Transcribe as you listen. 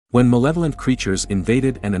When malevolent creatures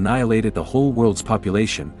invaded and annihilated the whole world's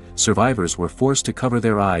population, survivors were forced to cover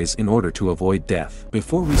their eyes in order to avoid death.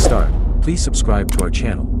 Before we start, please subscribe to our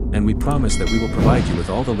channel, and we promise that we will provide you with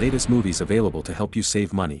all the latest movies available to help you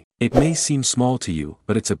save money. It may seem small to you,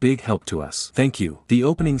 but it's a big help to us. Thank you. The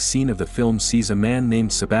opening scene of the film sees a man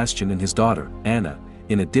named Sebastian and his daughter, Anna,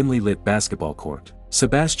 in a dimly lit basketball court.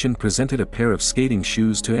 Sebastian presented a pair of skating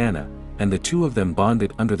shoes to Anna, and the two of them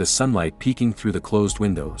bonded under the sunlight peeking through the closed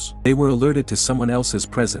windows. They were alerted to someone else's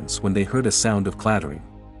presence when they heard a sound of clattering.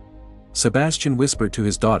 Sebastian whispered to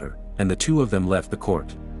his daughter, and the two of them left the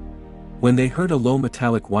court. When they heard a low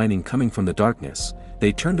metallic whining coming from the darkness,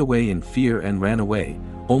 they turned away in fear and ran away,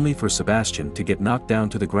 only for Sebastian to get knocked down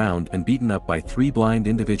to the ground and beaten up by three blind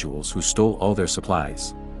individuals who stole all their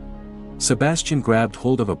supplies. Sebastian grabbed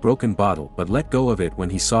hold of a broken bottle but let go of it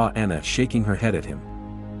when he saw Anna shaking her head at him.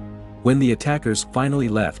 When the attackers finally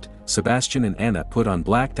left, Sebastian and Anna put on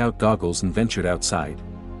blacked-out goggles and ventured outside.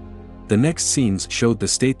 The next scenes showed the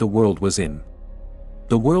state the world was in.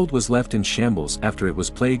 The world was left in shambles after it was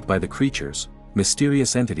plagued by the creatures,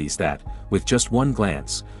 mysterious entities that, with just one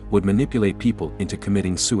glance, would manipulate people into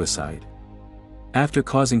committing suicide. After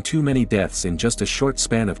causing too many deaths in just a short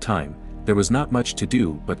span of time, there was not much to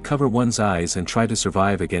do but cover one's eyes and try to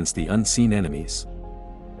survive against the unseen enemies.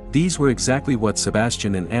 These were exactly what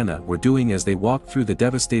Sebastian and Anna were doing as they walked through the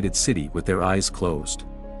devastated city with their eyes closed.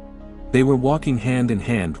 They were walking hand in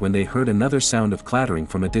hand when they heard another sound of clattering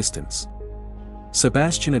from a distance.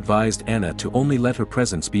 Sebastian advised Anna to only let her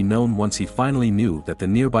presence be known once he finally knew that the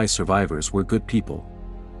nearby survivors were good people.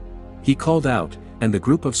 He called out, and the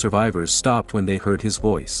group of survivors stopped when they heard his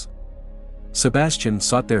voice. Sebastian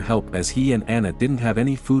sought their help as he and Anna didn't have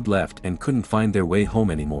any food left and couldn't find their way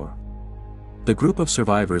home anymore. The group of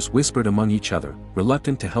survivors whispered among each other,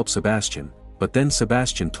 reluctant to help Sebastian, but then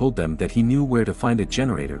Sebastian told them that he knew where to find a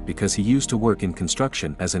generator because he used to work in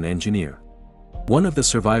construction as an engineer. One of the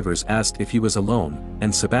survivors asked if he was alone,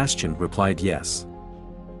 and Sebastian replied yes.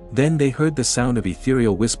 Then they heard the sound of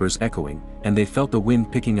ethereal whispers echoing, and they felt the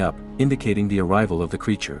wind picking up, indicating the arrival of the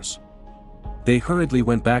creatures. They hurriedly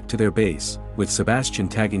went back to their base, with Sebastian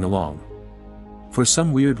tagging along. For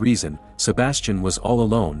some weird reason, Sebastian was all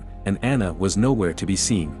alone, and Anna was nowhere to be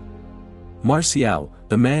seen. Marcial,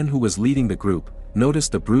 the man who was leading the group,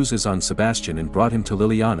 noticed the bruises on Sebastian and brought him to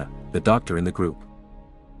Liliana, the doctor in the group.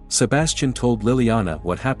 Sebastian told Liliana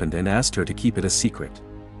what happened and asked her to keep it a secret.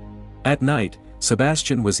 At night,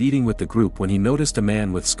 Sebastian was eating with the group when he noticed a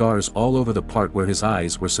man with scars all over the part where his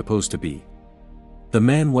eyes were supposed to be. The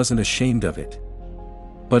man wasn't ashamed of it,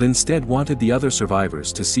 but instead wanted the other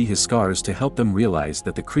survivors to see his scars to help them realize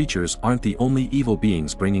that the creatures aren't the only evil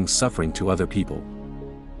beings bringing suffering to other people.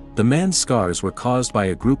 The man's scars were caused by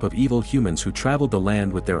a group of evil humans who traveled the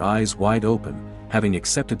land with their eyes wide open, having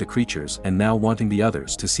accepted the creatures and now wanting the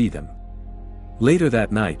others to see them. Later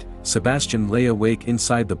that night, Sebastian lay awake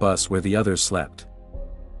inside the bus where the others slept.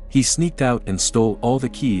 He sneaked out and stole all the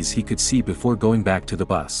keys he could see before going back to the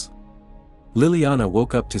bus. Liliana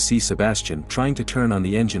woke up to see Sebastian trying to turn on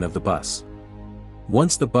the engine of the bus.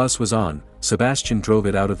 Once the bus was on, Sebastian drove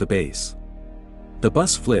it out of the base. The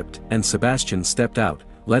bus flipped, and Sebastian stepped out,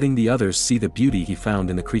 letting the others see the beauty he found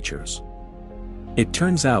in the creatures. It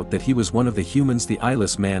turns out that he was one of the humans the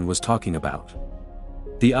eyeless man was talking about.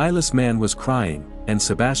 The eyeless man was crying, and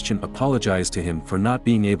Sebastian apologized to him for not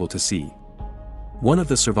being able to see. One of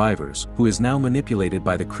the survivors, who is now manipulated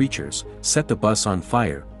by the creatures, set the bus on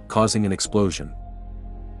fire, causing an explosion.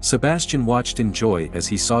 Sebastian watched in joy as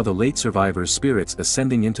he saw the late survivor's spirits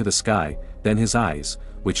ascending into the sky, then his eyes,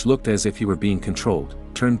 which looked as if he were being controlled,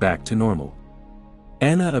 turned back to normal.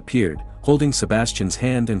 Anna appeared, holding Sebastian's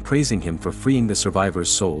hand and praising him for freeing the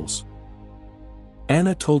survivors' souls.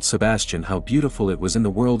 Anna told Sebastian how beautiful it was in the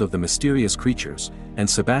world of the mysterious creatures, and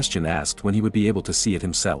Sebastian asked when he would be able to see it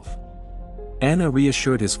himself. Anna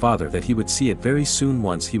reassured his father that he would see it very soon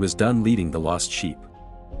once he was done leading the lost sheep.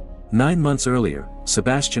 9 months earlier,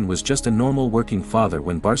 Sebastian was just a normal working father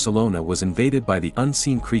when Barcelona was invaded by the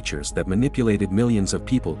unseen creatures that manipulated millions of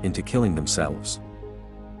people into killing themselves.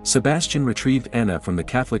 Sebastian retrieved Anna from the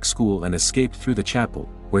Catholic school and escaped through the chapel,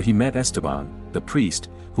 where he met Esteban, the priest,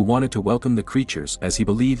 who wanted to welcome the creatures as he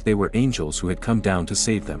believed they were angels who had come down to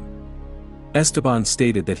save them. Esteban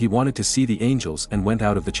stated that he wanted to see the angels and went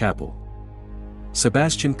out of the chapel.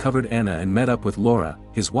 Sebastian covered Anna and met up with Laura,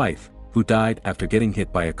 his wife, who died after getting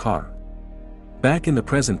hit by a car. Back in the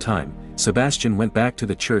present time, Sebastian went back to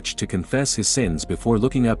the church to confess his sins before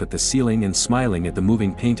looking up at the ceiling and smiling at the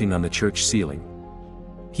moving painting on the church ceiling.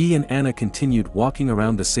 He and Anna continued walking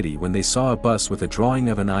around the city when they saw a bus with a drawing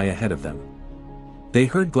of an eye ahead of them. They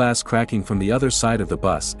heard glass cracking from the other side of the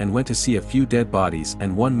bus and went to see a few dead bodies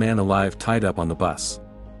and one man alive tied up on the bus.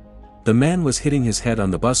 The man was hitting his head on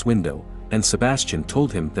the bus window, and Sebastian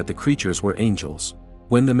told him that the creatures were angels.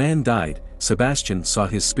 When the man died, Sebastian saw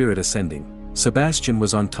his spirit ascending. Sebastian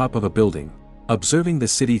was on top of a building, observing the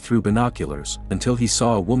city through binoculars, until he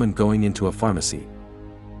saw a woman going into a pharmacy.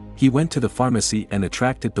 He went to the pharmacy and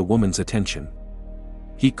attracted the woman's attention.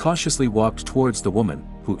 He cautiously walked towards the woman,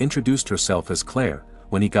 who introduced herself as Claire,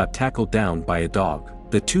 when he got tackled down by a dog.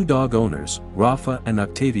 The two dog owners, Rafa and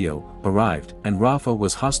Octavio, arrived, and Rafa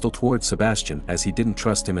was hostile towards Sebastian as he didn't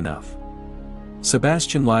trust him enough.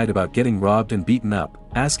 Sebastian lied about getting robbed and beaten up,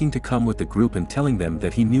 asking to come with the group and telling them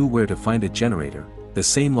that he knew where to find a generator, the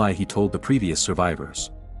same lie he told the previous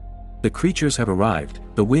survivors. The creatures have arrived,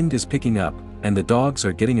 the wind is picking up, and the dogs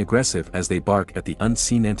are getting aggressive as they bark at the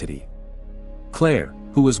unseen entity. Claire,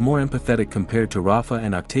 who was more empathetic compared to Rafa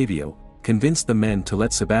and Octavio, convinced the men to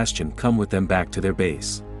let Sebastian come with them back to their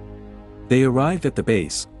base. They arrived at the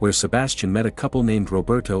base, where Sebastian met a couple named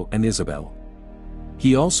Roberto and Isabel.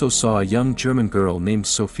 He also saw a young German girl named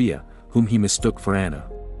Sophia, whom he mistook for Anna.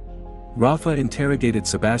 Rafa interrogated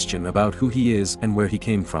Sebastian about who he is and where he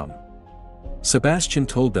came from. Sebastian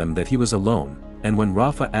told them that he was alone, and when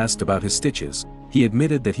Rafa asked about his stitches, he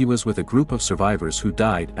admitted that he was with a group of survivors who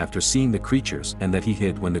died after seeing the creatures and that he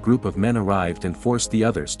hid when the group of men arrived and forced the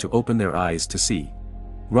others to open their eyes to see.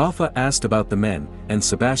 Rafa asked about the men, and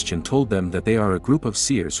Sebastian told them that they are a group of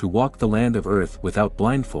seers who walk the land of Earth without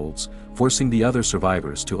blindfolds, forcing the other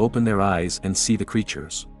survivors to open their eyes and see the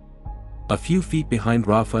creatures. A few feet behind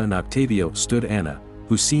Rafa and Octavio stood Anna,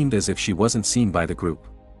 who seemed as if she wasn't seen by the group.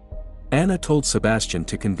 Anna told Sebastian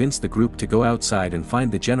to convince the group to go outside and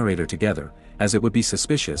find the generator together, as it would be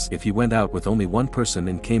suspicious if he went out with only one person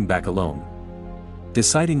and came back alone.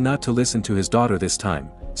 Deciding not to listen to his daughter this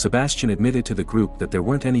time, Sebastian admitted to the group that there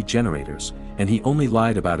weren't any generators, and he only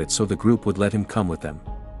lied about it so the group would let him come with them.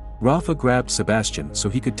 Rafa grabbed Sebastian so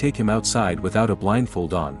he could take him outside without a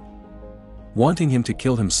blindfold on, wanting him to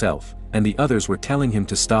kill himself, and the others were telling him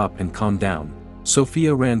to stop and calm down.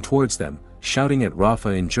 Sophia ran towards them, shouting at Rafa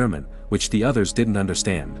in German, which the others didn't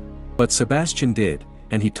understand. But Sebastian did,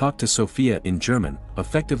 and he talked to Sophia in German,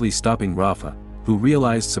 effectively stopping Rafa, who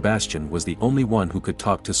realized Sebastian was the only one who could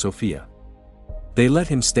talk to Sophia. They let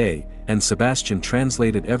him stay, and Sebastian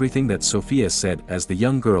translated everything that Sophia said as the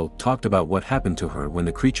young girl talked about what happened to her when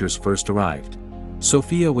the creatures first arrived.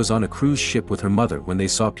 Sophia was on a cruise ship with her mother when they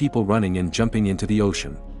saw people running and jumping into the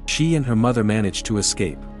ocean. She and her mother managed to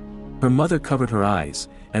escape. Her mother covered her eyes,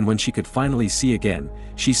 and when she could finally see again,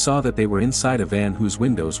 she saw that they were inside a van whose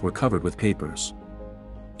windows were covered with papers.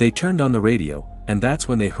 They turned on the radio, and that's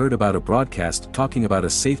when they heard about a broadcast talking about a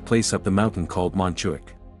safe place up the mountain called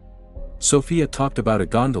Montjuic. Sophia talked about a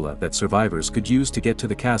gondola that survivors could use to get to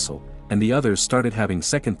the castle, and the others started having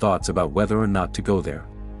second thoughts about whether or not to go there.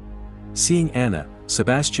 Seeing Anna,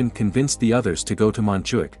 Sebastian convinced the others to go to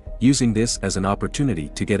Montjuic, using this as an opportunity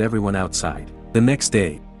to get everyone outside. The next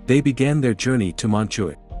day, they began their journey to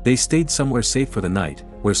Montjuic. They stayed somewhere safe for the night,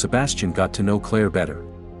 where Sebastian got to know Claire better.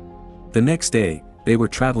 The next day, they were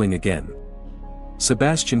traveling again.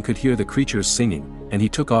 Sebastian could hear the creatures singing, and he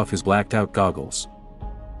took off his blacked-out goggles.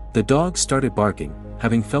 The dogs started barking,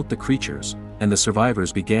 having felt the creatures, and the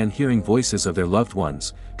survivors began hearing voices of their loved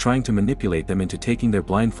ones, trying to manipulate them into taking their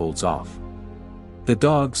blindfolds off. The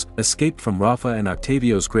dogs escaped from Rafa and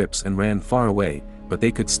Octavio's grips and ran far away, but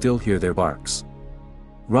they could still hear their barks.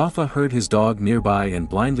 Rafa heard his dog nearby and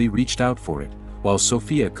blindly reached out for it, while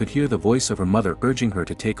Sophia could hear the voice of her mother urging her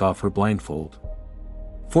to take off her blindfold.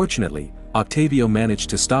 Fortunately, Octavio managed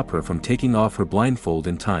to stop her from taking off her blindfold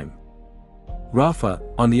in time. Rafa,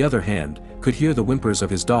 on the other hand, could hear the whimpers of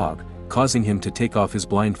his dog, causing him to take off his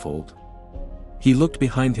blindfold. He looked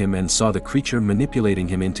behind him and saw the creature manipulating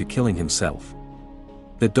him into killing himself.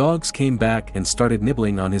 The dogs came back and started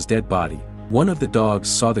nibbling on his dead body. One of the dogs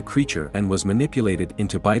saw the creature and was manipulated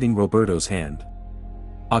into biting Roberto's hand.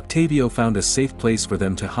 Octavio found a safe place for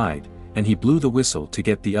them to hide, and he blew the whistle to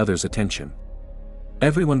get the others' attention.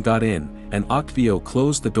 Everyone got in, and Octavio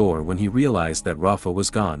closed the door when he realized that Rafa was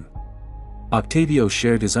gone. Octavio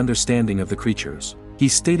shared his understanding of the creatures. He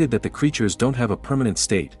stated that the creatures don't have a permanent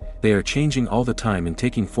state, they are changing all the time and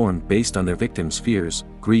taking form based on their victims' fears,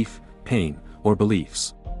 grief, pain, or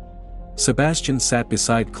beliefs. Sebastian sat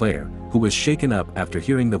beside Claire, who was shaken up after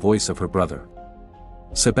hearing the voice of her brother.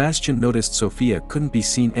 Sebastian noticed Sophia couldn't be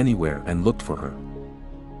seen anywhere and looked for her.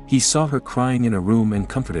 He saw her crying in a room and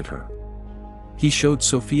comforted her. He showed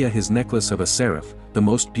Sophia his necklace of a seraph, the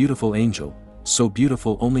most beautiful angel, so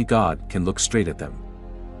beautiful only God can look straight at them.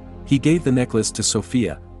 He gave the necklace to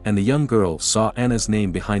Sophia, and the young girl saw Anna's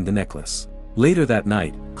name behind the necklace. Later that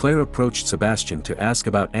night, Claire approached Sebastian to ask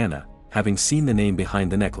about Anna, having seen the name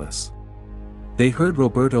behind the necklace. They heard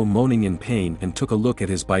Roberto moaning in pain and took a look at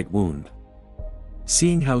his bite wound.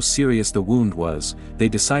 Seeing how serious the wound was, they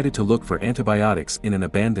decided to look for antibiotics in an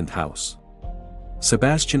abandoned house.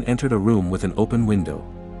 Sebastian entered a room with an open window.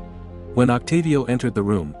 When Octavio entered the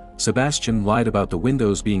room, Sebastian lied about the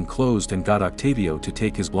windows being closed and got Octavio to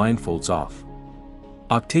take his blindfolds off.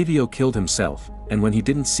 Octavio killed himself, and when he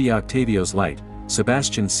didn't see Octavio's light,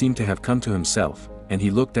 Sebastian seemed to have come to himself, and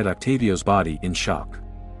he looked at Octavio's body in shock.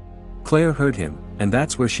 Claire heard him, and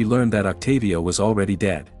that's where she learned that Octavio was already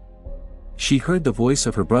dead. She heard the voice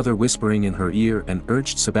of her brother whispering in her ear and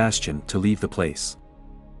urged Sebastian to leave the place.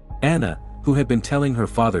 Anna, who had been telling her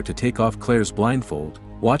father to take off Claire's blindfold,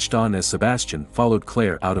 watched on as Sebastian followed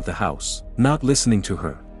Claire out of the house. Not listening to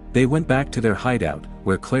her, they went back to their hideout,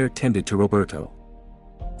 where Claire tended to Roberto.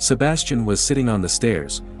 Sebastian was sitting on the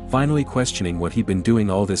stairs, finally questioning what he'd been doing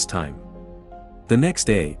all this time. The next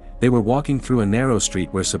day, they were walking through a narrow street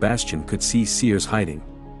where Sebastian could see seers hiding.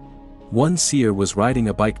 One seer was riding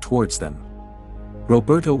a bike towards them.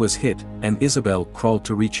 Roberto was hit, and Isabel crawled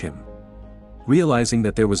to reach him. Realizing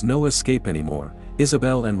that there was no escape anymore,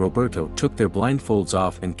 Isabel and Roberto took their blindfolds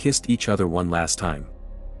off and kissed each other one last time.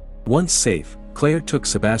 Once safe, Claire took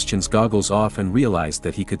Sebastian's goggles off and realized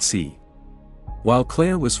that he could see. While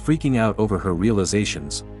Claire was freaking out over her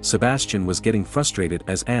realizations, Sebastian was getting frustrated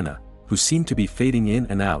as Anna, who seemed to be fading in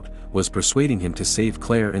and out, was persuading him to save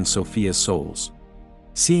Claire and Sophia's souls.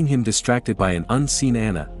 Seeing him distracted by an unseen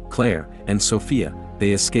Anna, Claire, and Sophia,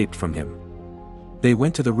 they escaped from him. They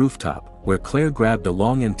went to the rooftop, where Claire grabbed a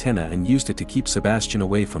long antenna and used it to keep Sebastian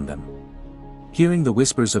away from them. Hearing the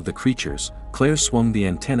whispers of the creatures, Claire swung the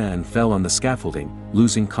antenna and fell on the scaffolding,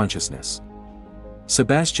 losing consciousness.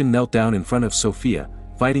 Sebastian knelt down in front of Sophia,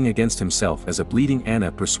 fighting against himself as a bleeding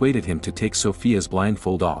Anna persuaded him to take Sophia's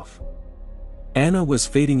blindfold off. Anna was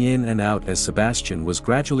fading in and out as Sebastian was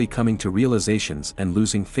gradually coming to realizations and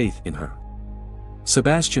losing faith in her.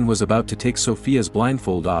 Sebastian was about to take Sophia's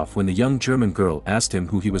blindfold off when the young German girl asked him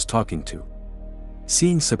who he was talking to.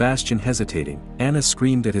 Seeing Sebastian hesitating, Anna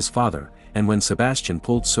screamed at his father, and when Sebastian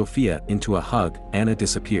pulled Sophia into a hug, Anna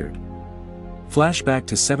disappeared. Flashback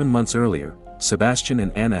to 7 months earlier, Sebastian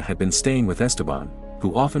and Anna had been staying with Esteban,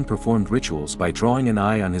 who often performed rituals by drawing an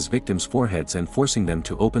eye on his victims' foreheads and forcing them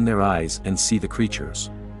to open their eyes and see the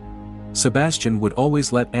creatures. Sebastian would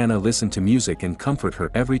always let Anna listen to music and comfort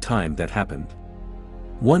her every time that happened.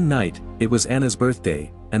 One night, it was Anna's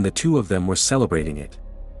birthday, and the two of them were celebrating it.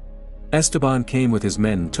 Esteban came with his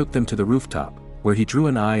men and took them to the rooftop, where he drew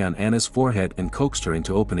an eye on Anna's forehead and coaxed her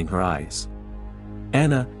into opening her eyes.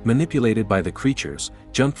 Anna, manipulated by the creatures,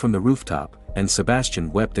 jumped from the rooftop, and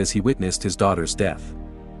Sebastian wept as he witnessed his daughter's death.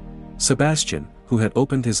 Sebastian, who had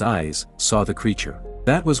opened his eyes, saw the creature.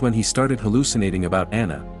 That was when he started hallucinating about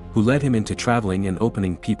Anna, who led him into traveling and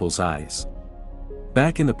opening people's eyes.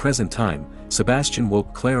 Back in the present time, Sebastian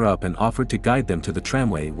woke Claire up and offered to guide them to the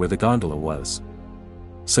tramway where the gondola was.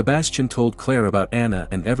 Sebastian told Claire about Anna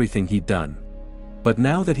and everything he'd done. But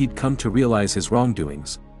now that he'd come to realize his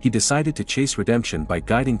wrongdoings, he decided to chase redemption by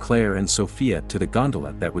guiding Claire and Sophia to the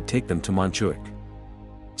gondola that would take them to Montjuic.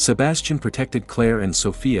 Sebastian protected Claire and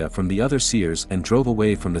Sophia from the other seers and drove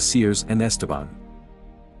away from the seers and Esteban.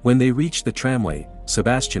 When they reached the tramway,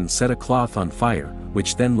 Sebastian set a cloth on fire,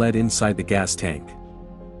 which then led inside the gas tank.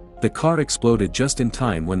 The car exploded just in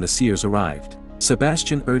time when the seers arrived.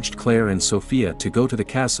 Sebastian urged Claire and Sophia to go to the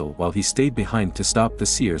castle while he stayed behind to stop the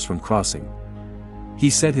seers from crossing. He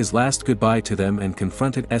said his last goodbye to them and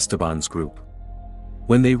confronted Esteban's group.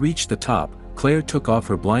 When they reached the top, Claire took off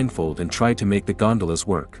her blindfold and tried to make the gondolas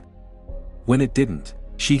work. When it didn't,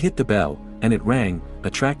 she hit the bell, and it rang,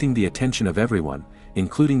 attracting the attention of everyone,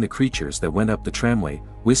 including the creatures that went up the tramway,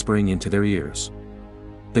 whispering into their ears.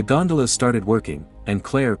 The gondolas started working, and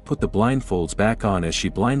Claire put the blindfolds back on as she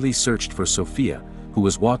blindly searched for Sophia, who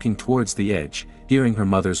was walking towards the edge, hearing her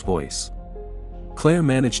mother's voice. Claire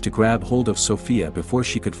managed to grab hold of Sophia before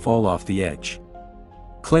she could fall off the edge.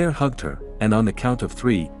 Claire hugged her, and on the count of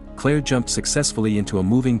 3, Claire jumped successfully into a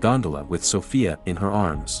moving gondola with Sophia in her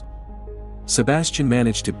arms. Sebastian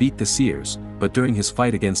managed to beat the seers, but during his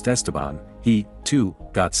fight against Esteban, he, too,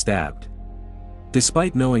 got stabbed.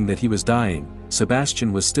 Despite knowing that he was dying,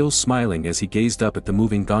 Sebastian was still smiling as he gazed up at the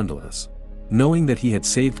moving gondolas. Knowing that he had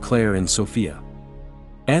saved Claire and Sophia.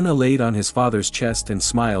 Anna laid on his father's chest and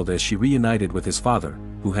smiled as she reunited with his father,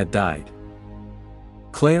 who had died.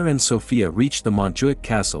 Claire and Sophia reached the Montjuic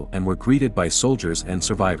castle and were greeted by soldiers and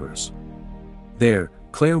survivors. There,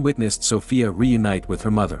 Claire witnessed Sophia reunite with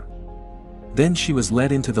her mother. Then she was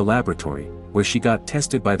led into the laboratory, where she got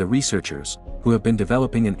tested by the researchers, who have been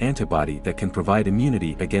developing an antibody that can provide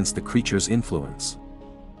immunity against the creature's influence.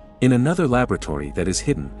 In another laboratory that is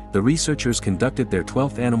hidden, the researchers conducted their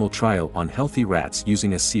 12th animal trial on healthy rats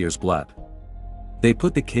using a seer's blood. They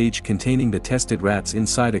put the cage containing the tested rats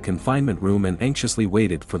inside a confinement room and anxiously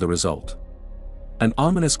waited for the result. An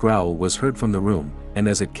ominous growl was heard from the room, and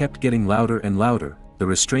as it kept getting louder and louder, the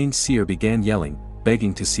restrained seer began yelling,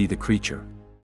 begging to see the creature.